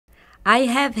I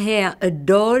have here a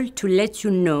doll to let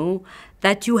you know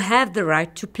that you have the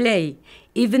right to play,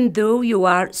 even though you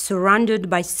are surrounded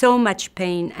by so much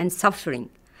pain and suffering.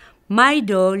 My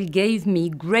doll gave me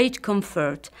great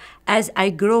comfort as I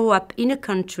grew up in a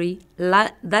country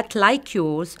that, like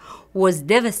yours, was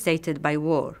devastated by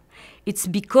war. It's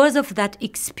because of that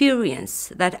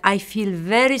experience that I feel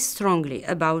very strongly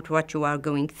about what you are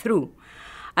going through.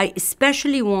 I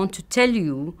especially want to tell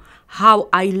you how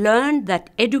I learned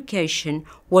that education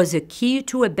was a key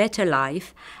to a better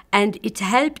life and it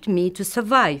helped me to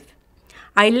survive.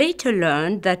 I later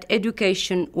learned that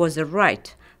education was a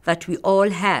right that we all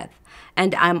have,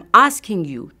 and I'm asking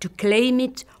you to claim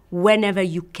it whenever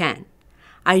you can.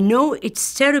 I know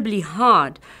it's terribly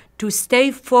hard to stay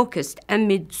focused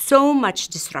amid so much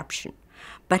disruption,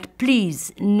 but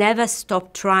please never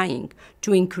stop trying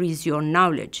to increase your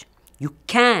knowledge. You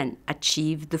can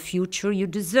achieve the future you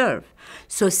deserve.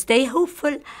 So stay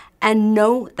hopeful and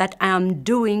know that I am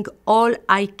doing all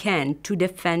I can to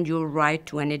defend your right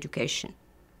to an education.